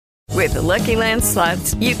With the Lucky Land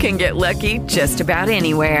Slots, you can get lucky just about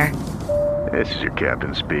anywhere. This is your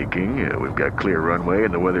captain speaking. We've got clear runway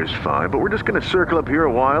and the weather's fine, but we're just going to circle up here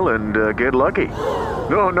a while and get lucky.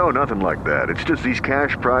 No, nothing like that. It's just these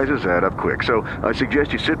cash prizes add up quick. So I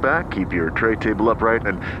suggest you sit back, keep your tray table upright,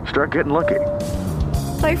 and start getting lucky.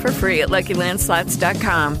 Play for free at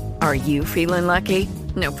LuckyLandSlots.com. Are you feeling lucky?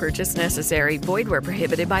 No purchase necessary. Void where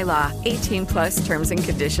prohibited by law. 18 plus terms and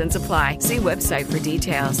conditions apply. See website for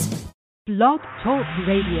details. Blog Talk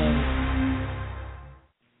Radio.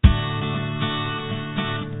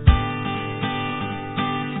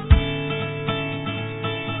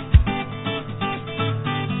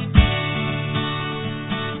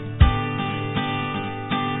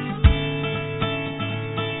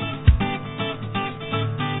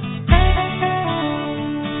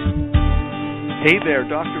 Hey there,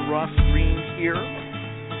 Dr. Ross Green here,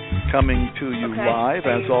 coming to you live,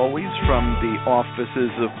 as always, from the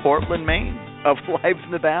offices of Portland, Maine, of Lives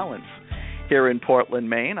in the Balance. Here in Portland,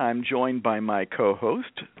 Maine, I'm joined by my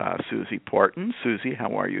co-host, Susie Porton. Susie,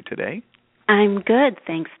 how are you today? I'm good,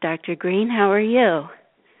 thanks, Dr. Green. How are you?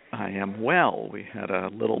 I am well. We had a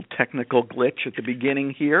little technical glitch at the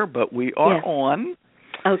beginning here, but we are on.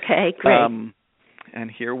 Okay, great.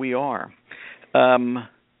 And here we are. How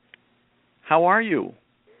are you?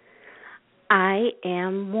 I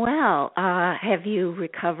am well. Have you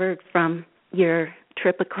recovered from your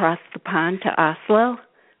trip across the pond to Oslo,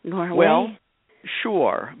 Norway? Well,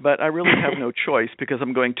 sure, but I really have no choice because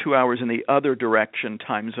I'm going 2 hours in the other direction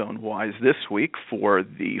time zone-wise this week for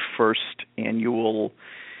the first annual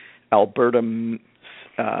Alberta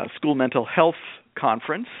School Mental Health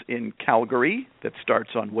Conference in Calgary that starts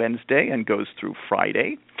on Wednesday and goes through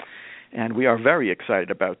Friday. And we are very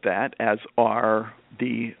excited about that, as are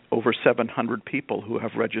the over 700 people who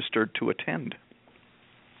have registered to attend.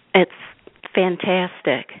 It's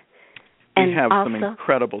fantastic. We have some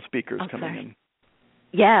incredible speakers coming in.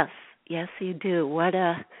 Yes, you do. What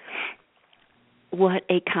a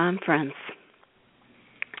conference.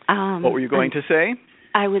 What were you going to say?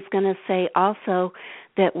 I was going to say also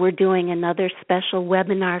that we're doing another special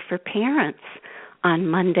webinar for parents on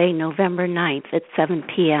Monday, November 9th at 7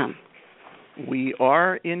 p.m. We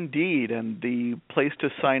are indeed, and the place to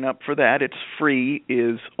sign up for that, it's free,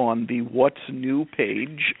 is on the What's New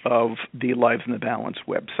page of the Lives in the Balance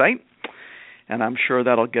website, and I'm sure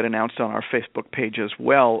that'll get announced on our Facebook page as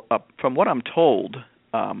well. From what I'm told,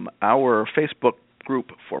 our Facebook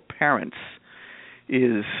group for parents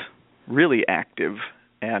is really active,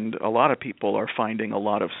 and a lot of people are finding a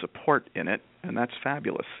lot of support in it, and that's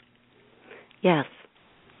fabulous. Yes.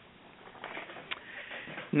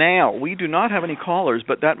 Now, we do not have any callers,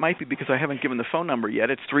 but that might be because I haven't given the phone number yet.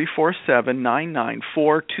 It's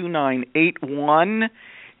 347-994-2981,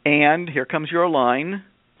 and here comes your line.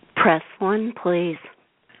 Press 1, please.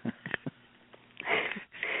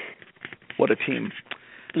 What a team.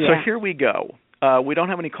 Yeah. So here we go. We don't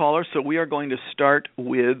have any callers, so we are going to start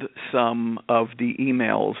with some of the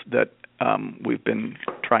emails that we've been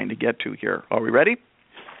trying to get to here. Are we ready?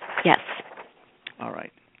 Yes. All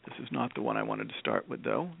right. This is not the one I wanted to start with,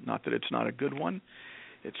 though. Not that it's not a good one.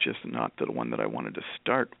 It's just not the one that I wanted to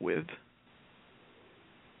start with.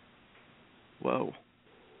 Whoa.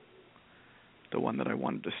 The one that I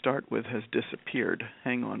wanted to start with has disappeared.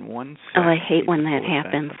 Hang on one second. Oh, I hate when that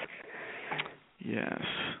happens. Yes.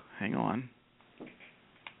 Hang on.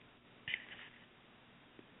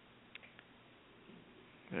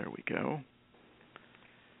 There we go.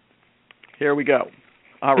 Here we go.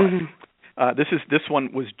 All right. Mm-hmm. This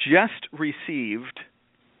one was just received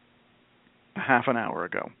a half an hour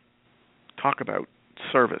ago. Talk about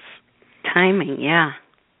service. Timing, yeah.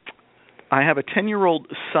 I have a 10-year-old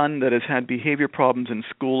son that has had behavior problems in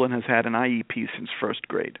school and has had an IEP since first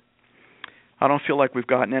grade. I don't feel like we've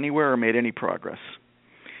gotten anywhere or made any progress.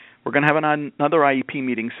 We're going to have another IEP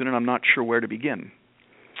meeting soon, and I'm not sure where to begin.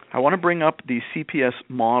 I want to bring up the CPS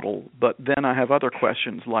model, but then I have other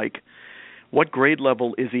questions like, what grade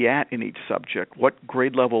level is he at in each subject? What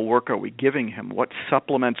grade level work are we giving him? What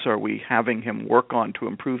supplements are we having him work on to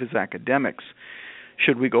improve his academics?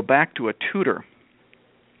 Should we go back to a tutor?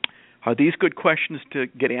 Are these good questions to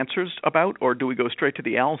get answers about, or do we go straight to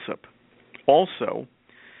the ALSUP? Also,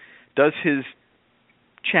 does his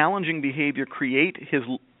challenging behavior create his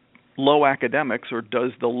low academics, or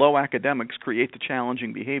does the low academics create the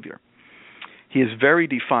challenging behavior? He is very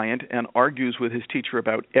defiant and argues with his teacher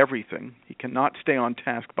about everything. He cannot stay on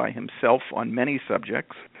task by himself on many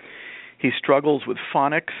subjects. He struggles with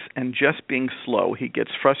phonics and just being slow. He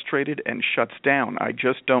gets frustrated and shuts down. I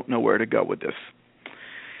just don't know where to go with this.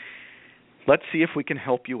 Let's see if we can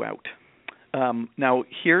help you out. Now,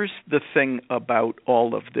 here's the thing about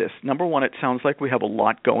all of this. Number one, it sounds like we have a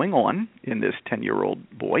lot going on in this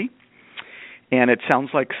 10-year-old boy. And it sounds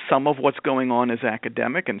like some of what's going on is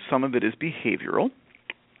academic and some of it is behavioral.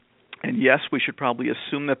 And yes, we should probably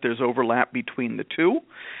assume that there's overlap between the two,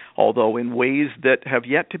 although in ways that have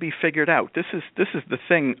yet to be figured out. This is the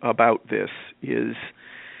thing about this is,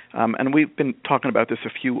 and we've been talking about this a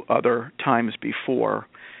few other times before,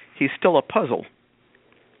 he's still a puzzle.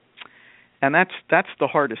 And that's the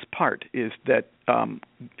hardest part, is that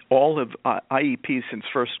all of IEPs since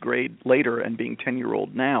first grade later and being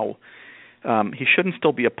 10-year-old now, he shouldn't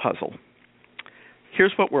still be a puzzle.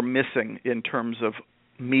 Here's what we're missing in terms of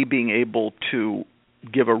me being able to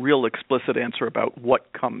give a real explicit answer about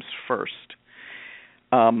what comes first.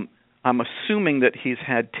 I'm assuming that he's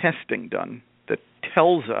had testing done that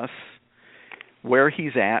tells us where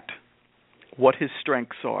he's at, what his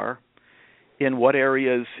strengths are, in what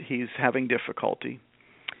areas he's having difficulty.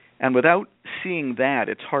 And without seeing that,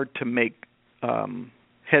 it's hard to make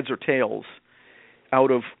heads or tails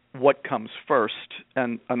out of what comes first.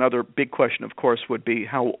 And another big question, of course, would be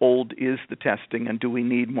how old is the testing and do we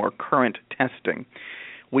need more current testing?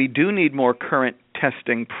 We do need more current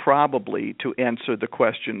testing probably to answer the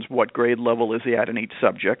questions, what grade level is he at in each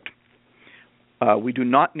subject? We do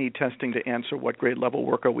not need testing to answer what grade level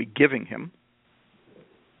work are we giving him.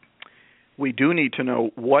 We do need to know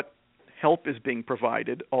what help is being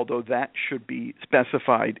provided, although that should be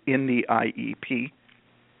specified in the IEP.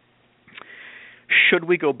 Should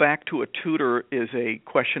we go back to a tutor is a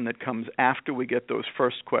question that comes after we get those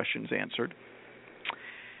first questions answered.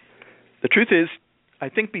 The truth is, I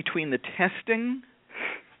think between the testing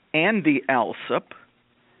and the ALSUP,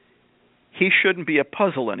 he shouldn't be a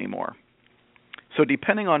puzzle anymore. So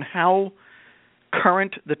depending on how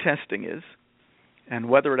current the testing is and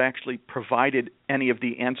whether it actually provided any of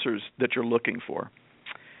the answers that you're looking for,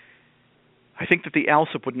 I think that the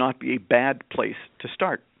ALSUP would not be a bad place to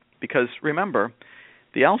start. Because remember,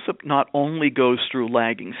 the ALSUP not only goes through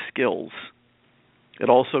lagging skills, it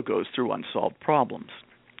also goes through unsolved problems.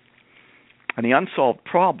 And the unsolved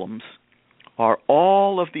problems are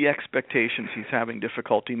all of the expectations he's having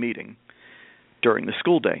difficulty meeting during the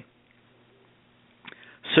school day.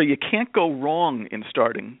 So you can't go wrong in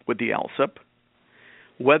starting with the ALSUP.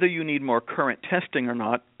 Whether you need more current testing or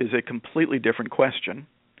not is a completely different question.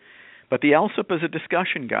 But the ALSUP is a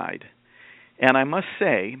discussion guide. And I must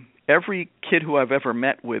say, every kid who I've ever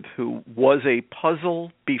met with who was a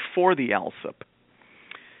puzzle before the ALSUP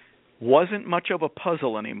wasn't much of a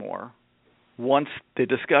puzzle anymore once the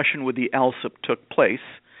discussion with the ALSUP took place,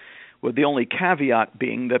 with the only caveat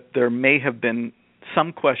being that there may have been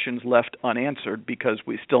some questions left unanswered because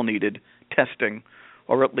we still needed testing,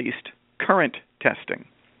 or at least current testing.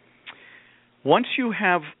 Once you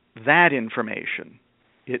have that information,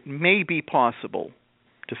 it may be possible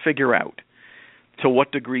to figure out to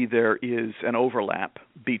what degree there is an overlap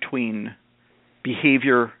between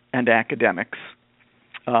behavior and academics.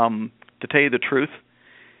 To tell you the truth,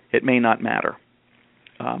 it may not matter.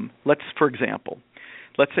 For example,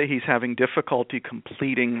 let's say he's having difficulty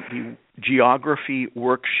completing the geography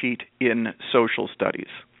worksheet in social studies.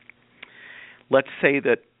 Let's say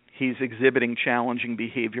that he's exhibiting challenging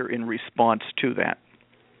behavior in response to that.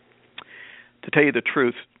 To tell you the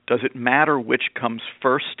truth, does it matter which comes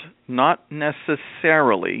first? Not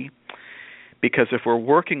necessarily, because if we're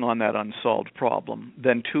working on that unsolved problem,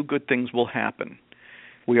 then two good things will happen.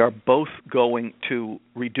 We are both going to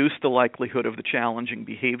reduce the likelihood of the challenging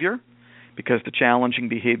behavior, because the challenging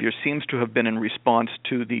behavior seems to have been in response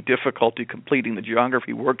to the difficulty completing the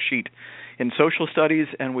geography worksheet in social studies,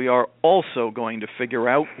 and we are also going to figure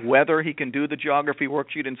out whether he can do the geography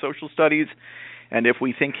worksheet in social studies, and if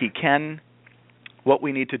we think he can, what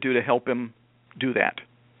we need to do to help him do that.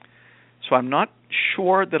 So I'm not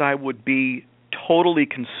sure that I would be totally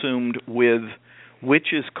consumed with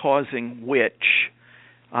which is causing which.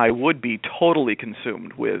 I would be totally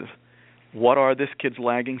consumed with what are this kid's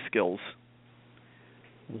lagging skills,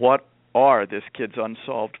 what are this kid's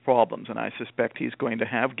unsolved problems, and I suspect he's going to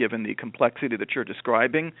have, given the complexity that you're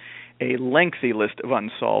describing, a lengthy list of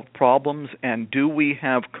unsolved problems, and do we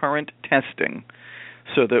have current testing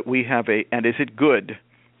so that we have and is it good,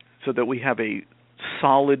 so that we have a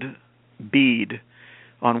solid bead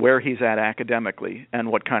on where he's at academically and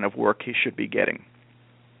what kind of work he should be getting.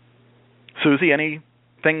 Susie,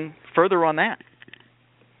 anything further on that?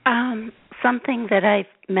 Something that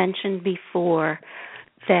I've mentioned before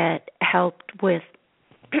that helped with,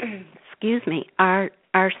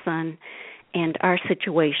 our son and our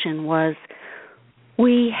situation was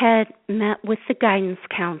we had met with the guidance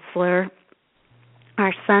counselor.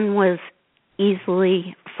 Our son was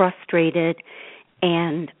easily frustrated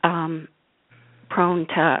and prone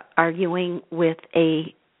to arguing with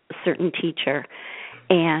a certain teacher.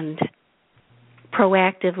 And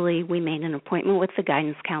proactively, we made an appointment with the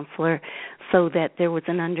guidance counselor so that there was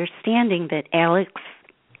an understanding that Alex,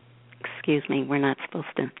 excuse me, we're not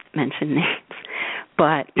supposed to mention names,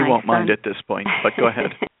 but he won't son, mind at this point, but go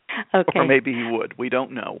ahead. Okay. Or maybe he would. We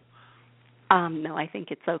don't know. No, I think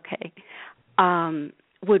it's okay.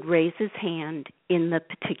 Would raise his hand in the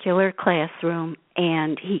particular classroom,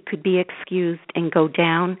 and he could be excused and go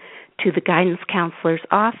down to the guidance counselor's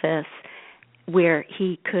office where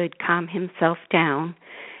he could calm himself down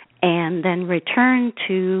and then return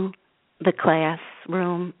to the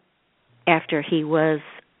classroom after he was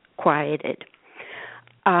quieted.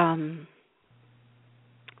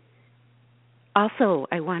 Also,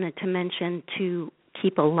 I wanted to mention to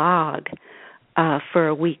keep a log for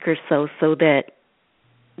a week or so that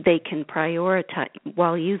they can prioritize,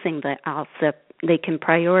 while using the ALSIP, they can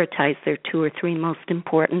prioritize their 2 or 3 most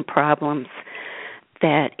important problems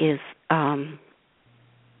that is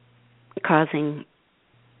causing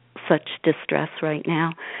such distress right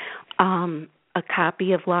now. A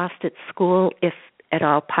copy of Lost at School, if at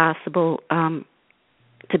all possible,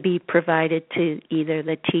 to be provided to either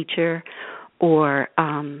the teacher or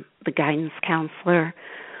the guidance counselor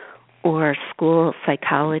or school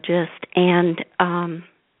psychologist, and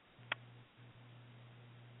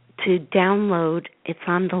to download, it's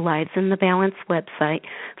on the Lives in the Balance website,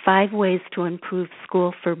 5 Ways to Improve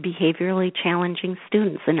School for Behaviorally Challenging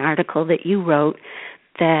Students, an article that you wrote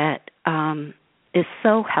that is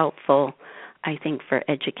so helpful, I think, for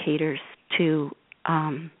educators to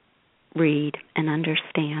read and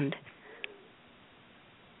understand.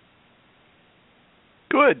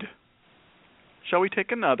 Good. Shall we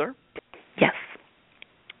take another? Yes.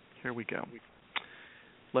 Here we go.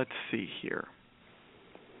 Let's see here.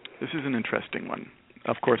 This is an interesting one.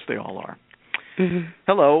 Of course, they all are. Mm-hmm.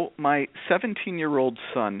 Hello, my 17-year-old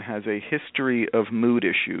son has a history of mood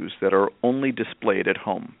issues that are only displayed at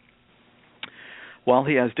home. While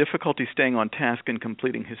he has difficulty staying on task and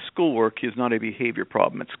completing his schoolwork, he is not a behavior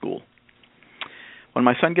problem at school. When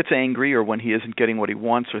my son gets angry or when he isn't getting what he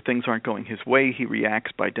wants or things aren't going his way, he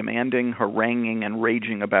reacts by demanding, haranguing, and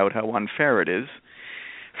raging about how unfair it is.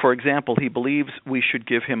 For example, he believes we should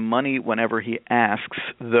give him money whenever he asks,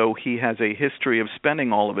 though he has a history of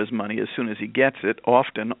spending all of his money as soon as he gets it,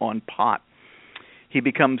 often on pot. He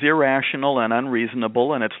becomes irrational and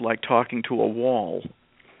unreasonable, and it's like talking to a wall.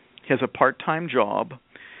 He has a part-time job,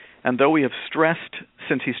 and though we have stressed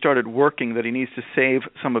since he started working that he needs to save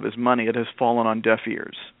some of his money, it has fallen on deaf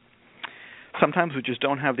ears. Sometimes we just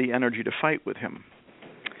don't have the energy to fight with him.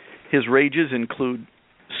 His rages include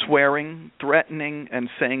swearing, threatening, and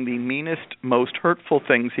saying the meanest, most hurtful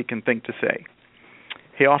things he can think to say.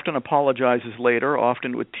 He often apologizes later,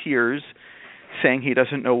 often with tears, saying he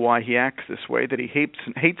doesn't know why he acts this way, that he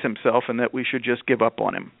hates himself, and that we should just give up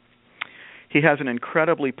on him. He has an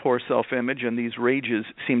incredibly poor self-image, and these rages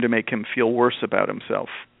seem to make him feel worse about himself.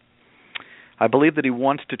 I believe that he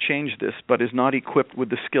wants to change this, but is not equipped with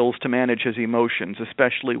the skills to manage his emotions,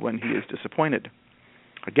 especially when he is disappointed.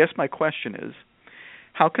 I guess my question is,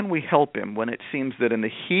 how can we help him when it seems that in the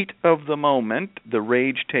heat of the moment, the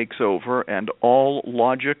rage takes over and all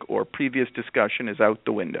logic or previous discussion is out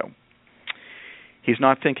the window? He's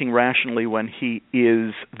not thinking rationally when he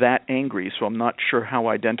is that angry, so I'm not sure how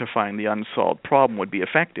identifying the unsolved problem would be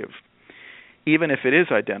effective. Even if it is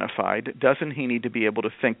identified, doesn't he need to be able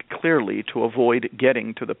to think clearly to avoid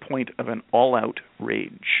getting to the point of an all-out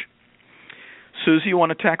rage? Susie, you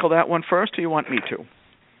want to tackle that one first, or you want me to?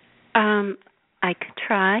 I could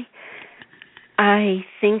try. I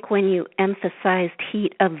think when you emphasized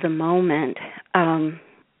heat of the moment,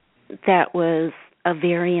 that was a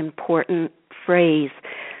very important phrase,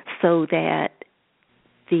 so that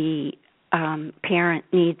the parent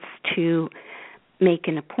needs to make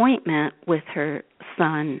an appointment with her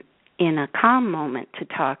son in a calm moment to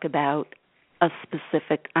talk about a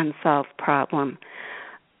specific unsolved problem.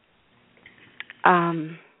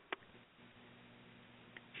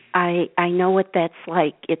 I know what that's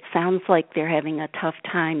like. It sounds like they're having a tough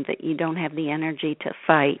time, that you don't have the energy to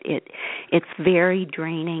fight. It's very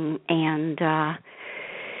draining and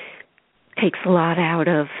takes a lot out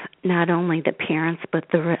of not only the parents but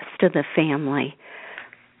the rest of the family.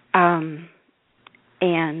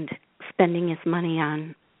 And spending his money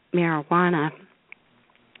on marijuana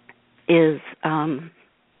is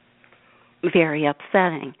very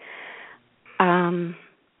upsetting.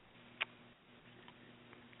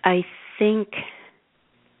 I think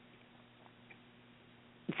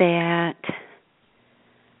that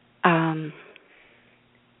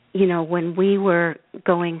when we were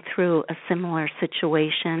going through a similar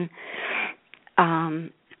situation,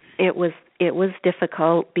 it was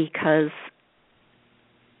difficult because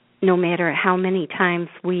no matter how many times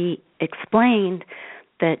we explained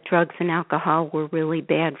that drugs and alcohol were really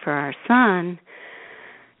bad for our son,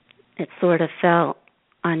 it sort of fell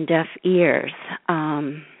on deaf ears.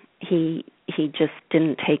 He just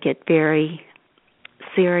didn't take it very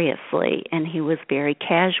seriously, and he was very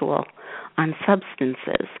casual on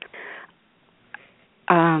substances.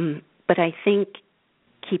 But I think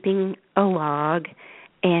keeping a log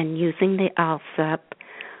and using the ALSEP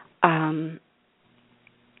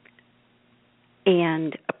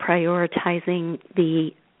and prioritizing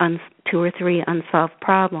the 2 or 3 unsolved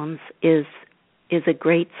problems is a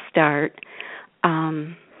great start.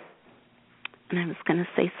 And I was going to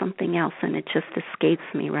say something else, and it just escapes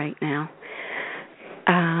me right now.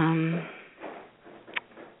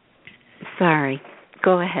 Sorry.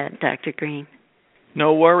 Go ahead, Dr. Green.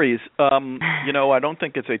 No worries. I don't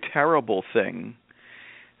think it's a terrible thing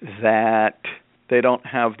that they don't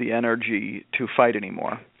have the energy to fight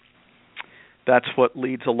anymore. That's what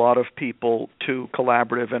leads a lot of people to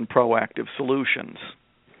collaborative and proactive solutions.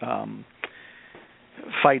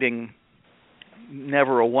 Fighting,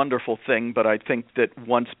 never a wonderful thing, but I think that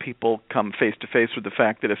once people come face to face with the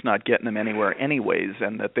fact that it's not getting them anywhere anyways,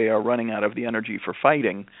 and that they are running out of the energy for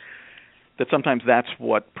fighting, that sometimes that's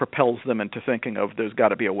what propels them into thinking of there's got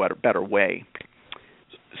to be a better way.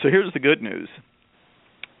 So here's the good news.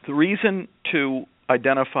 The reason to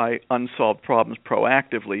identify unsolved problems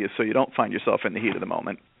proactively is so you don't find yourself in the heat of the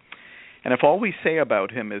moment. And if all we say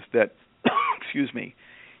about him is that,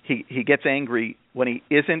 he gets angry when he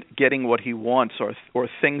isn't getting what he wants or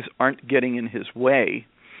things aren't getting in his way,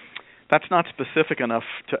 that's not specific enough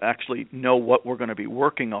to actually know what we're going to be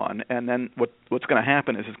working on. And then what's going to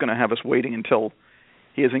happen is it's going to have us waiting until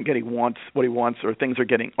he isn't getting what he wants or things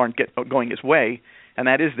aren't going his way, and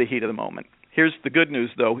that is the heat of the moment. Here's the good news,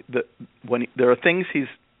 though, that when there are things he's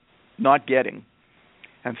not getting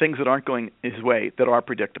and things that aren't going his way that are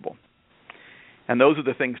predictable. And those are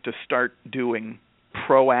the things to start doing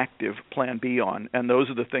proactive Plan B on, and those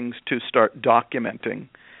are the things to start documenting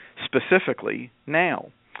specifically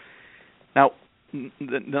now. Now,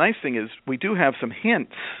 the nice thing is we do have some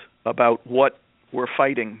hints about what we're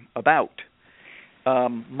fighting about.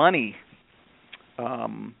 Money,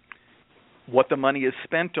 what the money is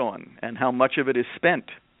spent on and how much of it is spent.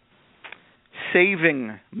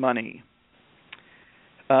 Saving money.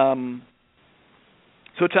 So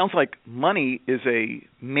it sounds like money is a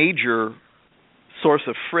major source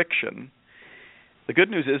of friction. The good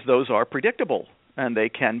news is those are predictable and they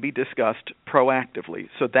can be discussed proactively.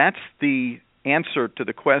 So that's the answer to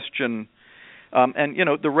the question. And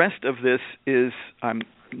the rest of this is, I'm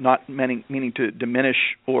not meaning to diminish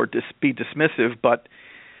or be dismissive, but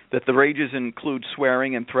that the rages include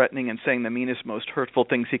swearing and threatening and saying the meanest, most hurtful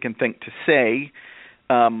things he can think to say.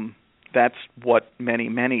 That's what many,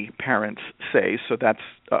 many parents say. So that's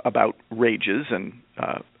about rages and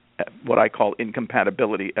what I call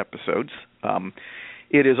incompatibility episodes.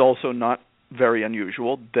 It is also not very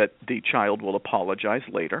unusual that the child will apologize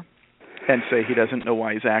later and say he doesn't know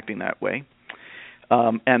why he's acting that way,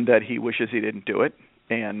 and that he wishes he didn't do it,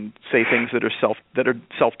 and say things that are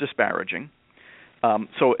self-disparaging.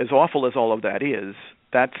 So as awful as all of that is,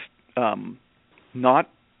 that's not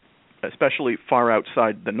especially far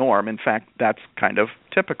outside the norm. In fact, that's kind of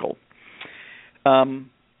typical.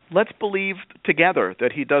 Let's believe together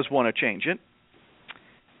that he does want to change it.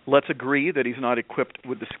 Let's agree that he's not equipped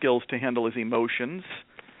with the skills to handle his emotions.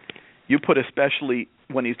 You put especially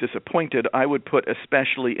when he's disappointed. I would put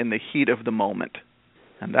especially in the heat of the moment.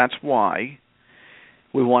 And that's why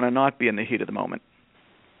we want to not be in the heat of the moment.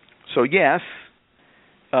 So yes,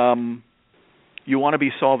 you want to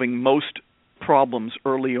be solving most problems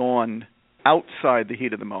early on outside the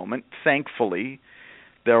heat of the moment. Thankfully,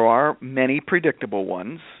 there are many predictable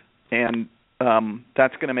ones, and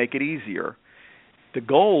that's going to make it easier. The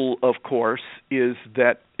goal, of course, is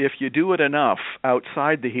that if you do it enough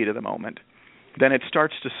outside the heat of the moment, then it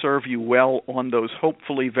starts to serve you well on those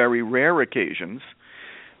hopefully very rare occasions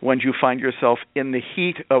when you find yourself in the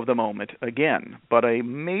heat of the moment again. But a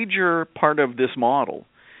major part of this model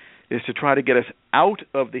is to try to get us out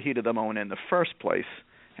of the heat of the moment in the first place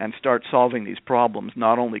and start solving these problems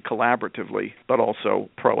not only collaboratively but also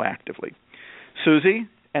proactively. Susie,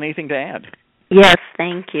 anything to add? Yes,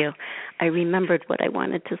 thank you. I remembered what I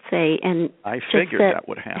wanted to say, and I figured that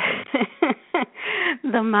would happen.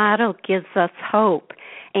 The model gives us hope,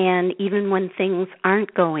 and even when things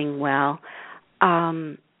aren't going well,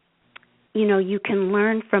 you can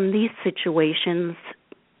learn from these situations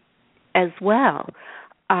as well.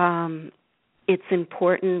 It's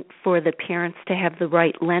important for the parents to have the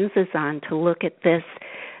right lenses on to look at this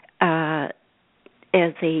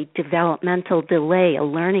as a developmental delay, a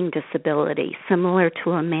learning disability, similar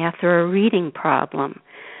to a math or a reading problem.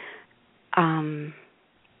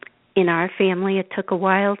 In our family, it took a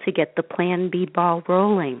while to get the Plan B ball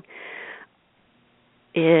rolling.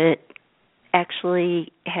 It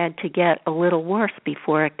actually had to get a little worse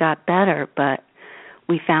before it got better, but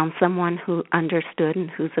we found someone who understood and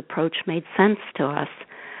whose approach made sense to us.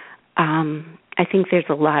 I think there's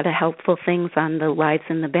a lot of helpful things on the Lives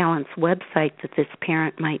in the Balance website that this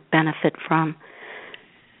parent might benefit from.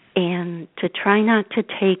 And to try not to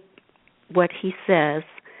take what he says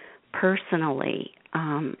personally.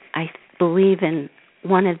 I believe in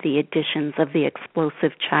one of the editions of The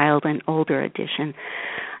Explosive Child, an older edition,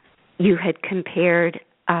 you had compared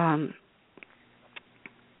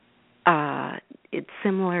it's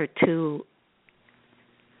similar to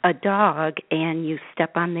a dog, and you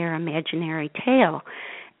step on their imaginary tail,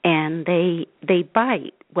 and they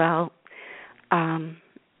bite. Well,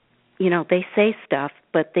 they say stuff,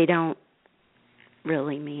 but they don't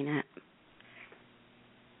really mean it.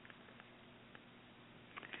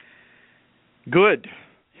 Good.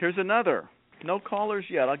 Here's another. No callers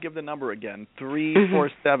yet. I'll give the number again.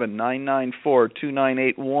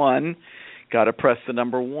 347-994-2981. Got to press the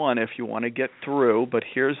number 1 if you want to get through. But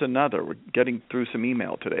here's another. We're getting through some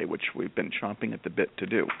email today, which we've been chomping at the bit to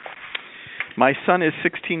do. My son is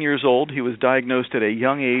 16 years old. He was diagnosed at a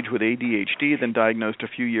young age with ADHD, then diagnosed a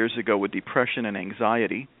few years ago with depression and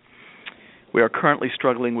anxiety. We are currently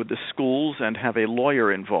struggling with the schools and have a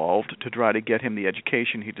lawyer involved to try to get him the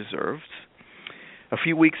education he deserves. A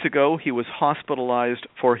few weeks ago, he was hospitalized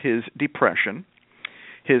for his depression.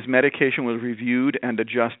 His medication was reviewed and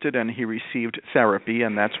adjusted, and he received therapy,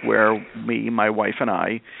 and that's where me, my wife, and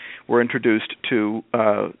I were introduced to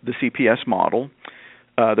the CPS model.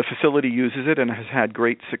 The facility uses it and has had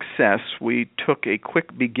great success. We took a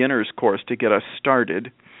quick beginner's course to get us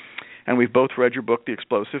started, and we've both read your book, The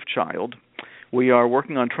Explosive Child. We are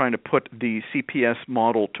working on trying to put the CPS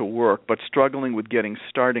model to work, but struggling with getting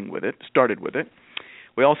started with it.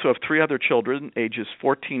 We also have 3 other children, ages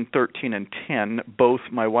 14, 13, and 10. Both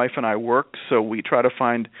my wife and I work, so we try to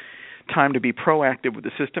find time to be proactive with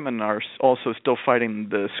the system, and are also still fighting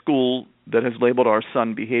the school that has labeled our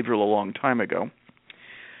son behavioral a long time ago.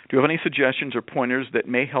 Do you have any suggestions or pointers that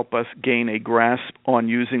may help us gain a grasp on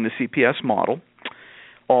using the CPS model?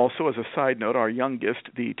 Also, as a side note, our youngest,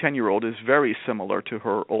 the 10-year-old, is very similar to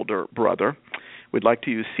her older brother. We'd like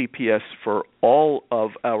to use CPS for all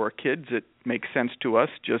of our kids. It makes sense to us,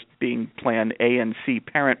 just being Plan A and C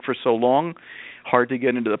parent for so long. Hard to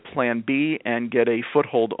get into the Plan B and get a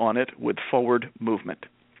foothold on it with forward movement.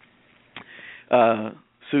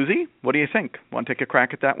 Susie, what do you think? Want to take a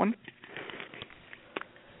crack at that one?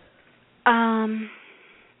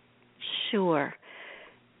 Sure.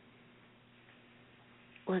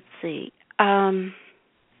 Let's see.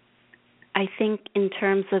 I think in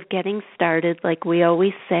terms of getting started, like we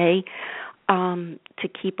always say, to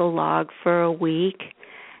keep a log for a week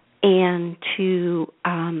and to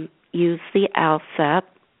use the ALSEP,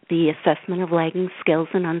 the Assessment of Lagging Skills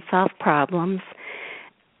and Unsolved Problems,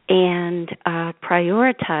 and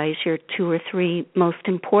prioritize your 2 or 3 most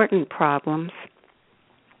important problems.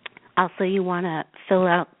 Also, you want to fill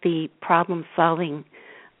out the problem-solving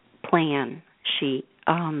plan sheet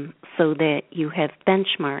so that you have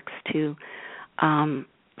benchmarks to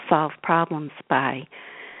solve problems by.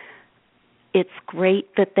 It's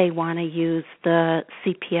great that they want to use the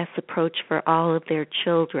CPS approach for all of their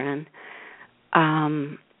children.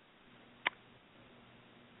 And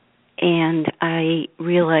I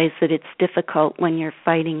realize that it's difficult when you're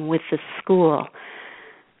fighting with the school.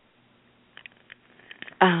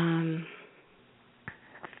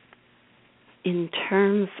 In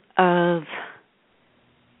terms of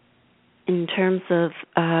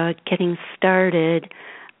getting started,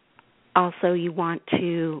 also you want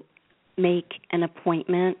to make an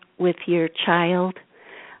appointment with your child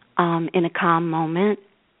in a calm moment,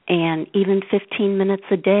 and even 15 minutes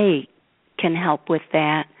a day can help with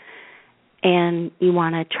that. And you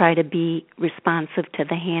want to try to be responsive to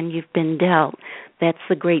the hand you've been dealt. That's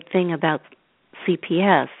the great thing about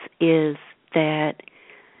CPS, is that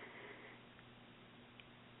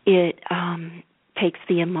it takes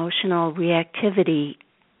the emotional reactivity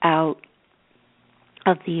out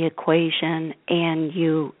of the equation, and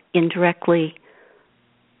you indirectly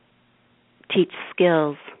teach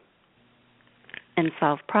skills and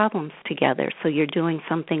solve problems together. So you're doing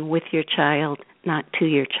something with your child, not to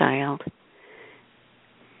your child.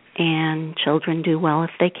 and children do well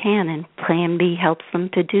if they can, and Plan B helps them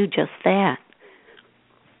to do just that.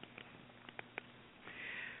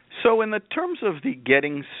 So in the terms of the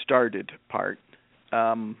getting started part,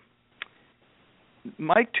 my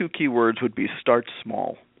two key words would be start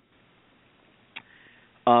small.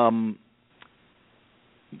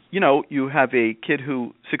 You have a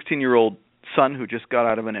 16-year-old son who just got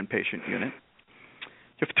out of an inpatient unit.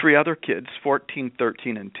 You have three other kids, 14,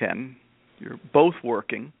 13, and 10. You're both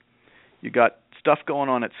working. You got stuff going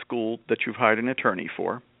on at school that you've hired an attorney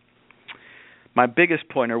for. My biggest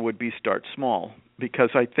pointer would be start small,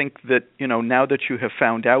 because I think that, now that you have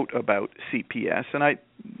found out about CPS, and I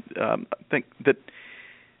think that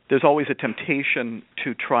there's always a temptation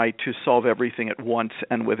to try to solve everything at once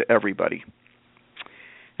and with everybody.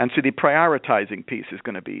 And so the prioritizing piece is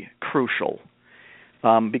going to be crucial,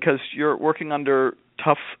 because you're working under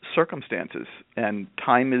tough circumstances and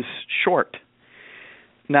time is short.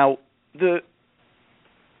 Now, the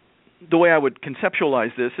way I would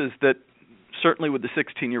conceptualize this is that certainly with the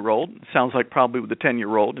 16-year-old, sounds like probably with the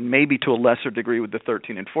 10-year-old, and maybe to a lesser degree with the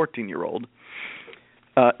 13 and 14-year-old,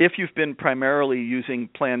 if you've been primarily using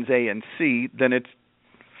plans A and C, then it's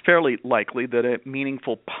fairly likely that a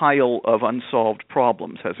meaningful pile of unsolved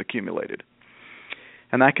problems has accumulated.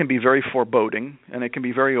 And that can be very foreboding, and it can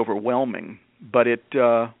be very overwhelming, but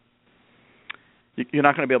you're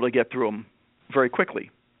not going to be able to get through them very quickly.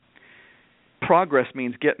 Progress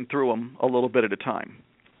means getting through them a little bit at a time.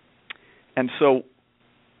 And so,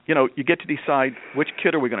 you get to decide which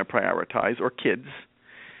kid are we going to prioritize, or kids.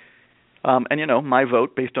 And my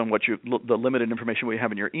vote, based on the limited information we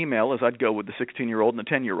have in your email, is I'd go with the 16-year-old and the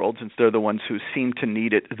 10-year-old, since they're the ones who seem to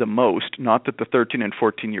need it the most. Not that the 13 and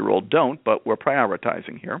 14-year-old don't, but we're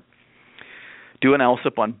prioritizing here. Do an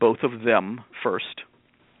LSIP on both of them first.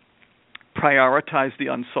 Prioritize the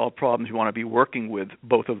unsolved problems you want to be working with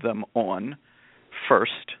both of them on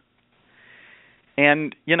first.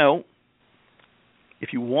 And,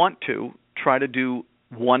 if you want to, try to do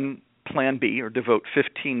one Plan B, or devote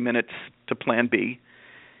 15 minutes to Plan B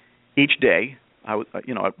each day. I would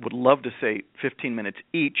love to say 15 minutes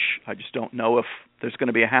each. I just don't know if there's going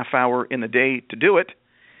to be a half hour in the day to do it.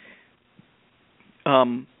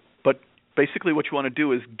 But basically what you want to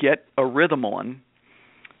do is get a rhythm on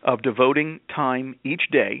of devoting time each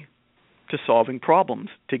day to solving problems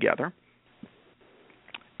together.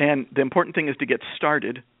 And the important thing is to get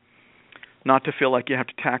started, not to feel like you have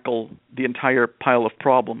to tackle the entire pile of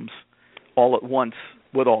problems all at once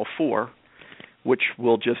with all four, which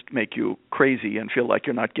will just make you crazy and feel like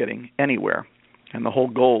you're not getting anywhere. And the whole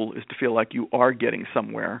goal is to feel like you are getting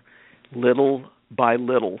somewhere, little by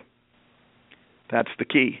little. That's the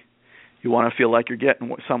key. You want to feel like you're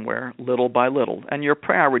getting somewhere, little by little. And your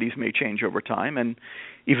priorities may change over time, and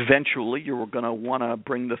eventually you're going to want to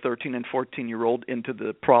bring the 13 and 14-year-old into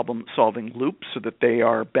the problem-solving loop so that they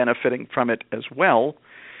are benefiting from it as well.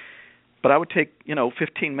 But I would take,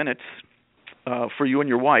 15 minutes for you and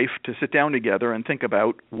your wife to sit down together and think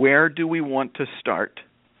about, where do we want to start?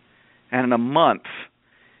 And in a month,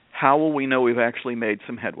 how will we know we've actually made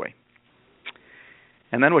some headway?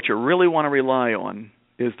 And then what you really want to rely on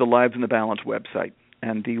is the Lives in the Balance website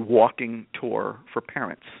and the walking tour for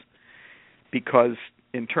parents. Because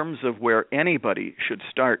in terms of where anybody should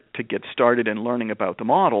start to get started in learning about the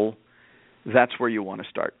model, that's where you want to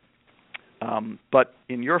start. But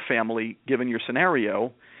in your family, given your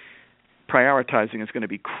scenario, prioritizing is going to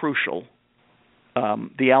be crucial. The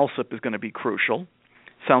LSIP is going to be crucial.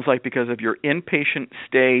 Sounds like because of your inpatient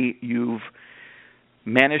stay, you've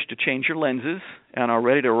managed to change your lenses and are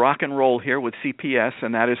ready to rock and roll here with CPS,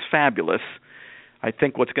 and that is fabulous. I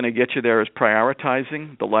think what's going to get you there is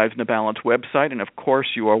prioritizing the Lives in the Balance website, and of course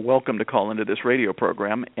you are welcome to call into this radio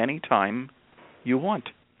program anytime you want.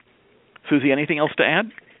 Susie, anything else to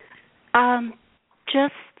add?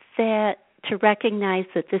 Just that to recognize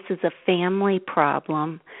that this is a family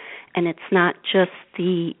problem, and it's not just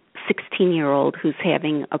the 16-year-old who's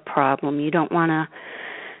having a problem. You don't want to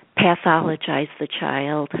pathologize the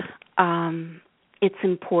child. It's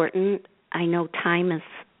important. I know time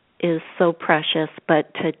is so precious,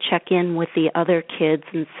 but to check in with the other kids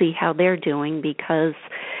and see how they're doing, because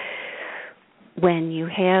when you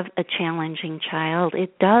have a challenging child,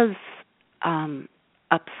 it does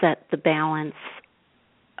upset the balance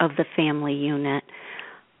of the family unit.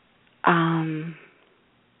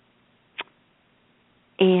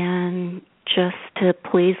 And just to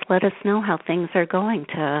please let us know how things are going,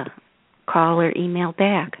 to call or email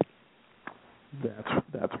back.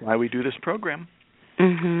 That's why we do this program.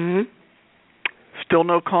 Mm-hmm. Still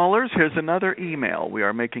no callers? Here's another email. We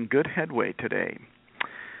are making good headway today.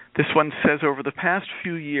 This one says, over the past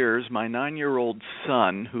few years, my 9-year-old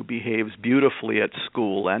son, who behaves beautifully at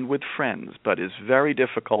school and with friends, but is very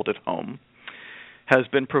difficult at home, has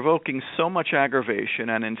been provoking so much aggravation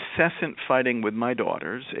and incessant fighting with my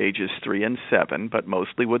daughters, ages 3 and 7, but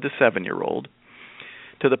mostly with the 7-year-old,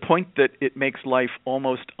 to the point that it makes life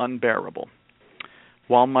almost unbearable.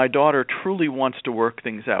 While my daughter truly wants to work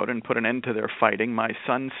things out and put an end to their fighting, my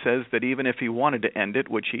son says that even if he wanted to end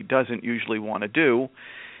it, which he doesn't usually want to do,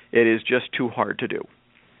 it is just too hard to do. Do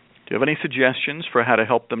you have any suggestions for how to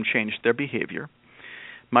help them change their behavior?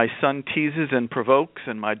 My son teases and provokes,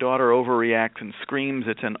 and my daughter overreacts and screams.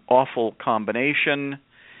 It's an awful combination.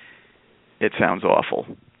 It sounds awful.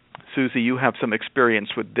 Susie, you have some experience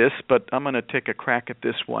with this, but I'm going to take a crack at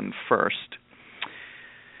this one first.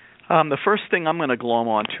 The first thing I'm going to glom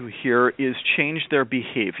onto here is change their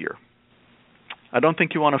behavior. I don't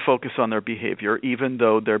think you want to focus on their behavior, even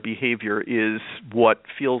though their behavior is what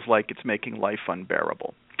feels like it's making life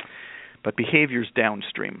unbearable. But behavior's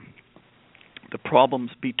downstream. The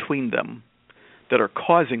problems between them that are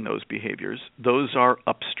causing those behaviors, those are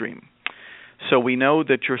upstream. So we know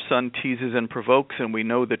that your son teases and provokes, and we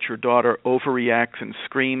know that your daughter overreacts and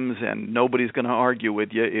screams, and nobody's going to argue with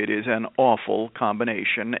you. It is an awful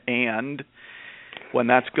combination, and when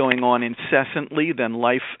that's going on incessantly, then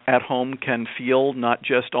life at home can feel not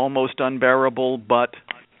just almost unbearable, but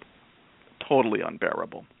totally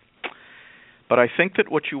unbearable. But I think that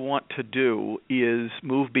what you want to do is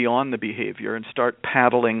move beyond the behavior and start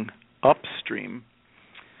paddling upstream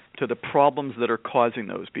to the problems that are causing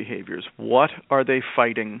those behaviors. What are they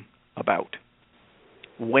fighting about?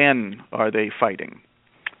 When are they fighting?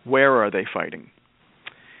 Where are they fighting?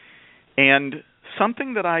 And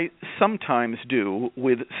something that I sometimes do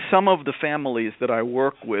with some of the families that I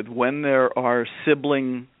work with when there are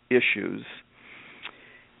sibling issues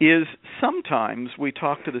is sometimes we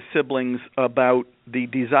talk to the siblings about the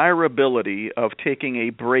desirability of taking a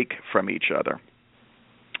break from each other.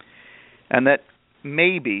 And that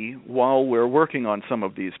maybe while we're working on some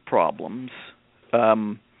of these problems,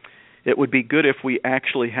 it would be good if we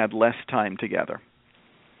actually had less time together.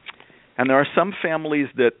 And there are some families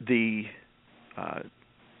that the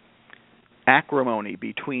acrimony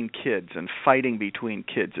between kids and fighting between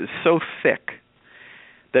kids is so thick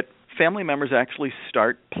that family members actually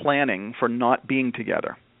start planning for not being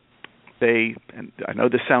together. And I know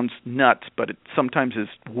this sounds nuts, but it sometimes is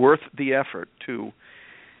worth the effort to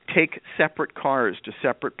take separate cars to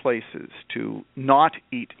separate places, to not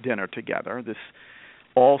eat dinner together,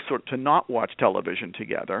 to not watch television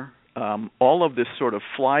together. All of this sort of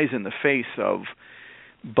flies in the face of,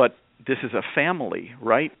 but this is a family,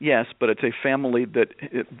 right? Yes, but it's a family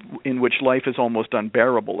in which life is almost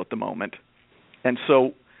unbearable at the moment. And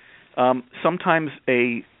so sometimes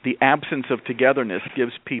the absence of togetherness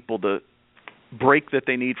gives people the break that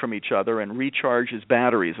they need from each other and recharges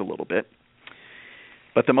batteries a little bit.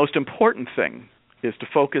 But the most important thing is to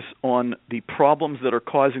focus on the problems that are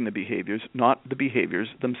causing the behaviors, not the behaviors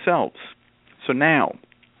themselves. So now,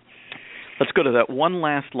 let's go to that one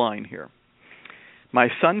last line here. My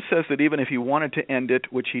son says that even if he wanted to end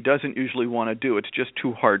it, which he doesn't usually want to do, it's just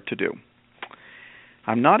too hard to do.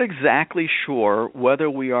 I'm not exactly sure whether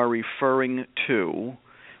we are referring to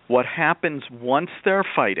what happens once they're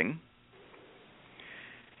fighting,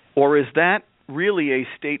 or is that really a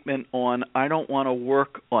statement on, I don't want to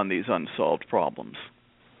work on these unsolved problems.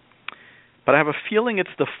 But I have a feeling it's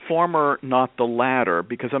the former, not the latter,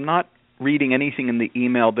 because I'm not reading anything in the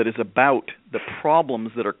email that is about the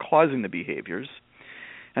problems that are causing the behaviors.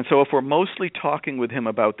 And so if we're mostly talking with him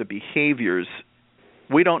about the behaviors,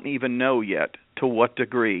 we don't even know yet to what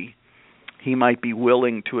degree he might be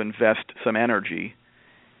willing to invest some energy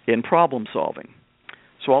in problem solving.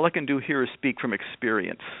 So all I can do here is speak from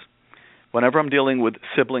experience. Whenever I'm dealing with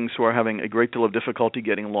siblings who are having a great deal of difficulty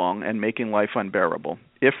getting along and making life unbearable,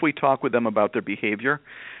 if we talk with them about their behavior,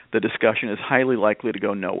 the discussion is highly likely to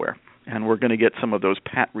go nowhere. And we're going to get some of those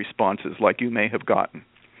pat responses like you may have gotten.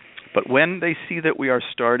 But when they see that we are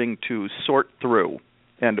starting to sort through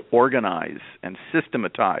and organize and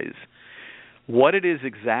systematize what it is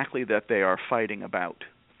exactly that they are fighting about,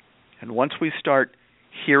 and once we start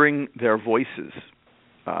hearing their voices,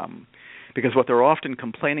 because what they're often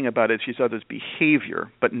complaining about is each other's behavior,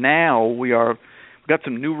 but now we've got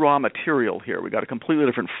some new raw material here. We've got a completely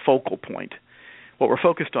different focal point. What we're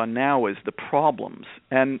focused on now is the problems,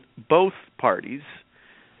 and both parties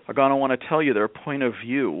are going to want to tell you their point of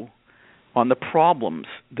view on the problems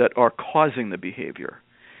that are causing the behavior.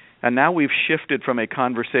 And now we've shifted from a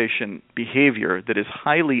conversation behavior that is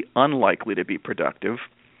highly unlikely to be productive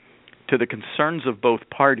to the concerns of both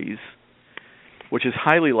parties which is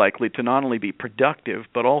highly likely to not only be productive,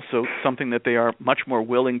 but also something that they are much more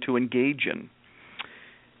willing to engage in.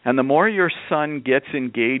 And the more your son gets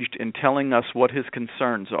engaged in telling us what his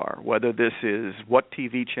concerns are, whether this is what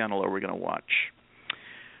TV channel are we going to watch,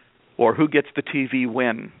 or who gets the TV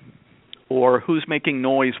when, or who's making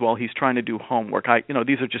noise while he's trying to do homework.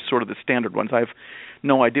 These are just sort of the standard ones. I have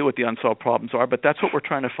no idea what the unsolved problems are, but that's what we're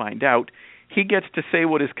trying to find out. He gets to say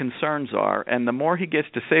what his concerns are, and the more he gets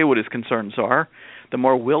to say what his concerns are, the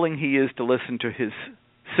more willing he is to listen to his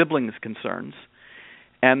siblings' concerns,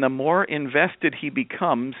 and the more invested he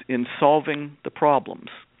becomes in solving the problems.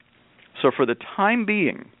 So for the time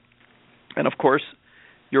being, and of course,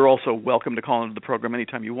 you're also welcome to call into the program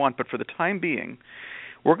anytime you want, but for the time being,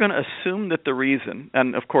 we're going to assume that the reason,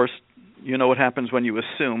 and of course, you know what happens when you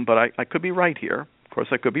assume, but I could be right here. Of course,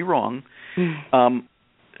 I could be wrong.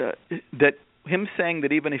 That him saying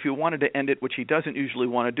that even if he wanted to end it, which he doesn't usually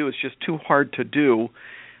want to do, it's just too hard to do,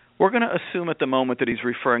 we're going to assume at the moment that he's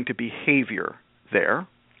referring to behavior there,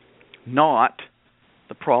 not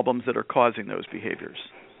the problems that are causing those behaviors.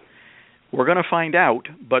 We're going to find out,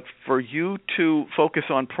 but for you to focus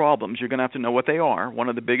on problems, you're going to have to know what they are. One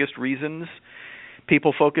of the biggest reasons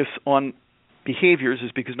people focus on behaviors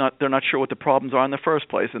is because they're not sure what the problems are in the first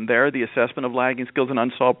place. And there, the assessment of lagging skills and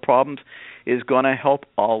unsolved problems is going to help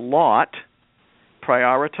a lot.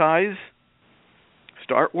 Prioritize,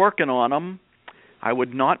 start working on them. I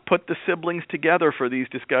would not put the siblings together for these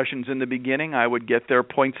discussions in the beginning. I would get their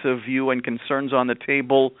points of view and concerns on the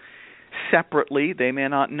table separately. They may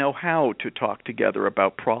not know how to talk together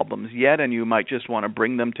about problems yet, and you might just want to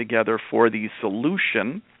bring them together for the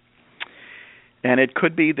solution. And it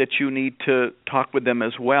could be that you need to talk with them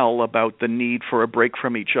as well about the need for a break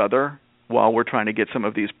from each other while we're trying to get some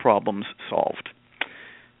of these problems solved.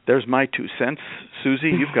 There's my 2 cents. Susie,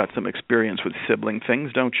 you've got some experience with sibling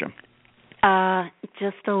things, don't you?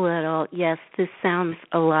 Just a little. Yes, this sounds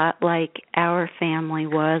a lot like our family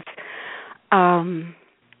was.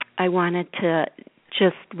 I wanted to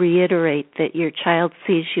just reiterate that your child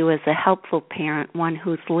sees you as a helpful parent, one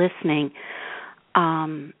who's listening,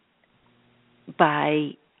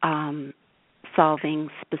 by solving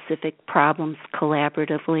specific problems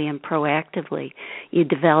collaboratively and proactively. You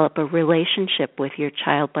develop a relationship with your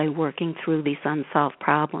child by working through these unsolved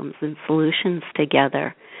problems and solutions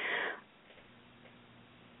together.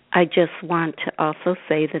 I just want to also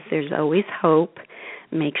say that there's always hope.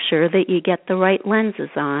 Make sure that you get the right lenses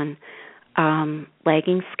on.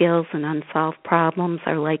 Lagging skills and unsolved problems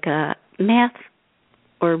are like a math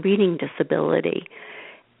or reading disability.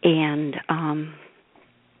 And,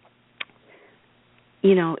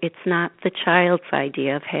 it's not the child's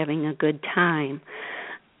idea of having a good time.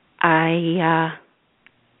 I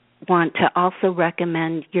want to also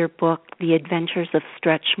recommend your book, The Adventures of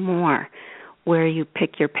Stretch More, where you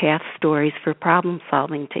pick your path stories for problem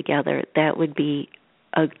solving together. That would be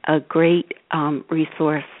a great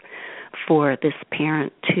resource for this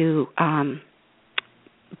parent to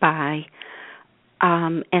buy.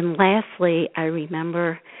 And lastly, I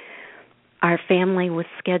remember our family was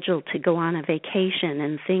scheduled to go on a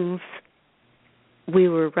vacation, and we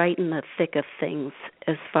were right in the thick of things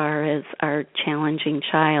as far as our challenging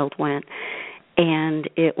child went. And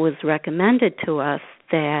it was recommended to us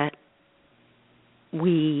that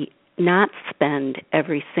we not spend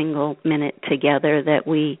every single minute together, that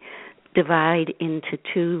we divide into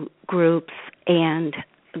 2 groups and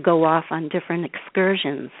go off on different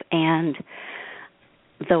excursions. And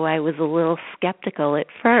though I was a little skeptical at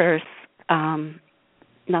first,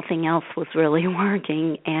 nothing else was really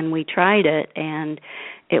working, and we tried it, and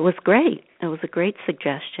it was great. It was a great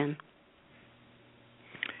suggestion.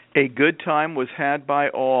 A good time was had by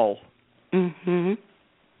all. Mm-hmm.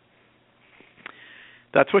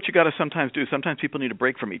 That's what you got to sometimes do. Sometimes people need a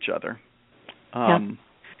break from each other. And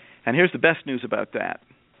here's the best news about that.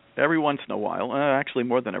 Every once in a while, actually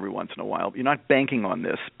more than every once in a while, you're not banking on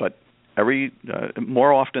this, but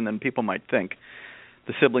more often than people might think,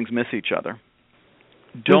 the siblings miss each other,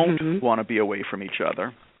 don't want to be away from each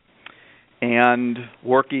other, and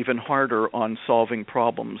work even harder on solving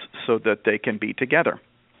problems so that they can be together.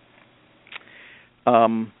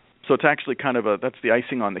 So it's actually that's the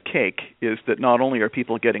icing on the cake, is that not only are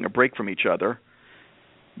people getting a break from each other,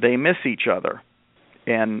 they miss each other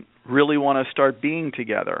and really want to start being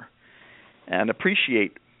together and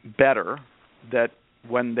appreciate better that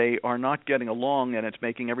when they are not getting along and it's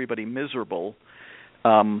making everybody miserable,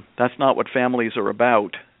 that's not what families are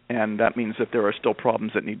about, and that means that there are still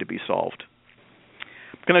problems that need to be solved.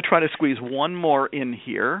 I'm going to try to squeeze one more in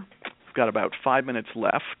here. We've got about 5 minutes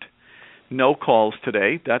left. No calls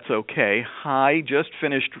today. That's okay. Hi,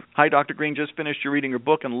 Dr. Green, just finished your reading your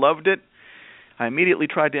book and loved it. I immediately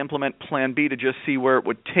tried to implement Plan B to just see where it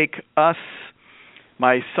would take us.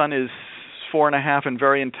 My son is 4.5 and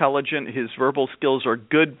very intelligent. His verbal skills are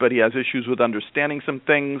good, but he has issues with understanding some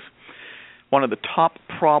things. One of the top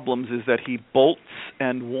problems is that he bolts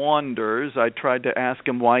and wanders. I tried to ask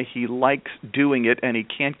him why he likes doing it, and he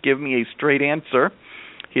can't give me a straight answer.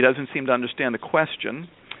 He doesn't seem to understand the question.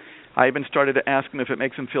 I even started to ask him if it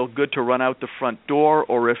makes him feel good to run out the front door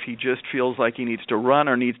or if he just feels like he needs to run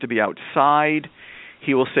or needs to be outside.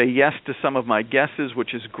 He will say yes to some of my guesses,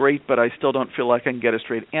 which is great, but I still don't feel like I can get a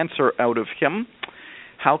straight answer out of him.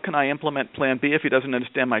 How can I implement Plan B if he doesn't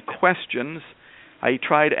understand my questions? I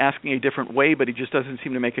tried asking a different way, but he just doesn't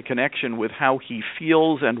seem to make a connection with how he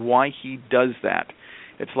feels and why he does that.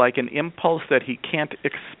 It's like an impulse that he can't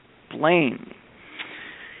explain.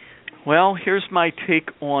 Well, here's my take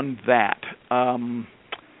on that.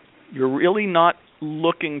 You're really not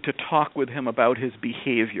looking to talk with him about his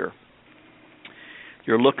behavior.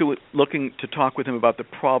 You're looking to talk with him about the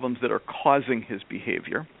problems that are causing his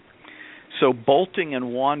behavior. So bolting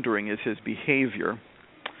and wandering is his behavior.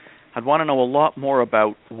 I'd want to know a lot more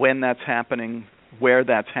about when that's happening, where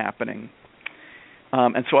that's happening.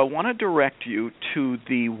 And so I want to direct you to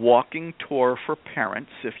the walking tour for parents.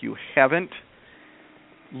 If you haven't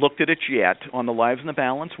looked at it yet, on the Lives in the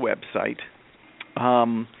Balance website,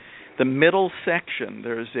 the middle section,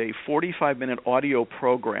 there's a 45-minute audio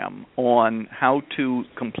program on how to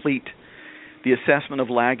complete the assessment of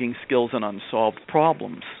lagging skills and unsolved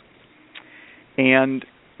problems. And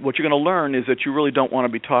what you're going to learn is that you really don't want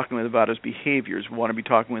to be talking with him about his behaviors. We want to be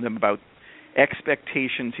talking with him about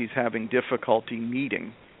expectations he's having difficulty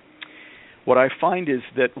meeting. What I find is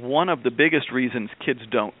that one of the biggest reasons kids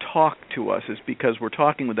don't talk to us is because we're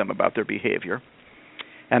talking with them about their behavior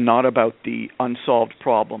and not about the unsolved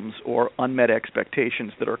problems or unmet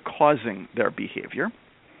expectations that are causing their behavior.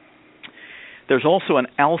 There's also an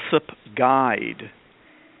ALSUP guide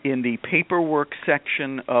in the paperwork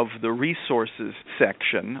section of the resources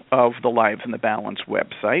section of the Lives in the Balance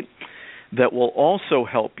website that will also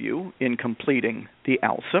help you in completing the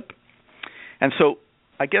ALSUP. And so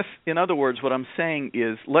I guess, in other words, what I'm saying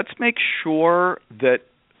is let's make sure that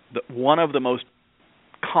one of the most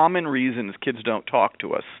common reasons kids don't talk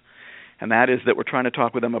to us, and that is that we're trying to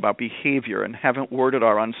talk with them about behavior and haven't worded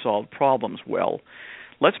our unsolved problems well.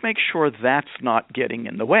 Let's make sure that's not getting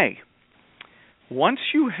in the way. Once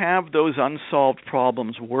you have those unsolved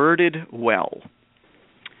problems worded well,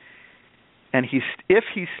 and if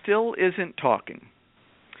he still isn't talking,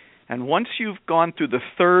 and once you've gone through the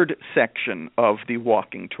third section of the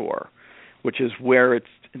walking tour, which is where it's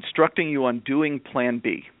instructing you on doing Plan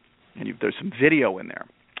B, and there's some video in there,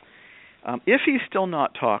 if he's still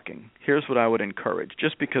not talking, here's what I would encourage,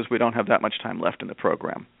 just because we don't have that much time left in the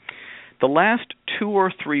program. The last 2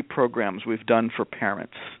 or 3 programs we've done for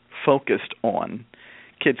parents focused on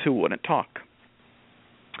kids who wouldn't talk.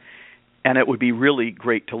 And it would be really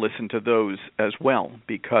great to listen to those as well,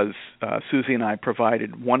 because Susie and I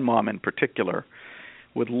provided one mom in particular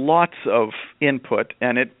with lots of input,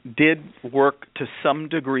 and it did work to some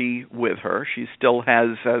degree with her. She still has,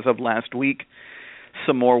 as of last week,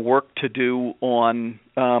 some more work to do on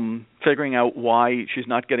figuring out why she's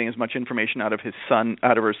not getting as much information out of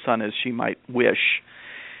her son as she might wish.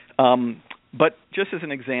 But just as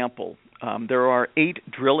an example, there are 8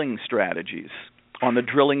 drilling strategies on the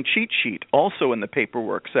drilling cheat sheet, also in the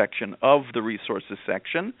paperwork section of the resources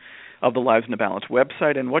section of the Lives in the Balance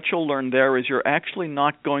website. And what you'll learn there is you're actually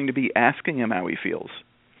not going to be asking him how he feels.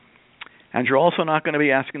 And you're also not going to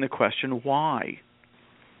be asking the question, why?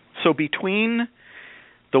 So between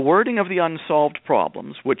the wording of the unsolved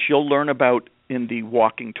problems, which you'll learn about in the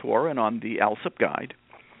walking tour and on the ALSUP guide,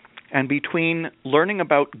 and between learning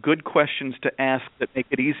about good questions to ask that make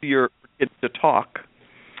it easier for kids to talk,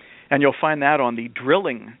 and you'll find that on the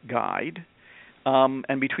drilling guide,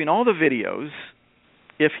 and between all the videos,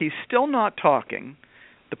 if he's still not talking,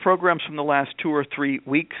 the programs from the last 2 or 3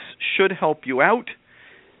 weeks should help you out.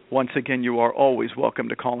 Once again, you are always welcome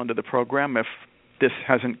to call into the program if this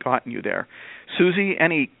hasn't gotten you there. Susie,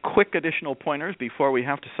 any quick additional pointers before we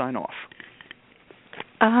have to sign off?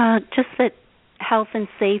 Just that health and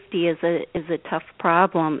safety is a tough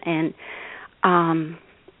problem, and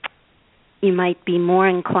you might be more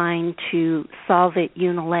inclined to solve it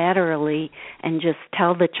unilaterally and just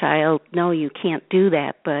tell the child, no, you can't do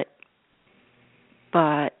that, but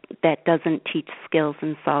that doesn't teach skills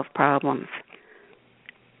and solve problems.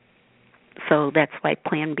 So that's why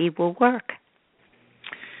Plan B will work.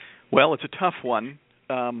 Well, it's a tough one,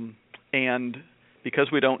 and because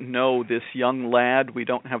we don't know this young lad, we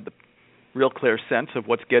don't have the real clear sense of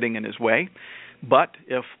what's getting in his way. But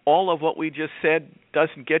if all of what we just said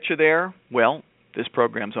doesn't get you there, well, this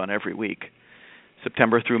program's on every week,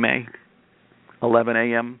 September through May, 11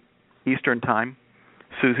 a.m. Eastern Time.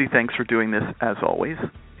 Susie, thanks for doing this as always.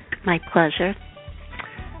 My pleasure.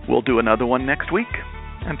 We'll do another one next week.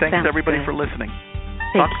 And thanks Sounds everybody good. for listening.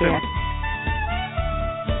 Take Talk care. soon.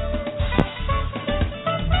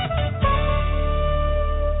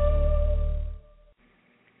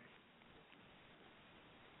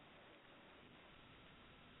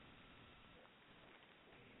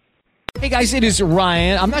 Hey guys, it is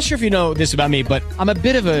Ryan. I'm not sure if you know this about me, but I'm a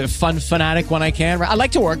bit of a fun fanatic when I can. I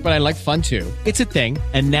like to work, but I like fun too. It's a thing.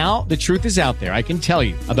 And now the truth is out there. I can tell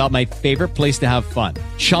you about my favorite place to have fun.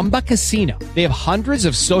 Chumba Casino. They have hundreds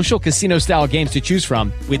of social casino style games to choose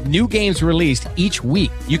from with new games released each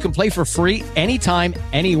week. You can play for free anytime,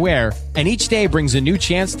 anywhere. And each day brings a new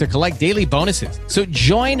chance to collect daily bonuses. So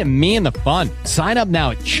join me in the fun. Sign up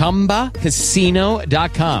now at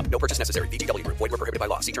ChumbaCasino.com. No purchase necessary. VGW Group. Void where prohibited by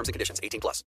law. See terms and conditions. 18+.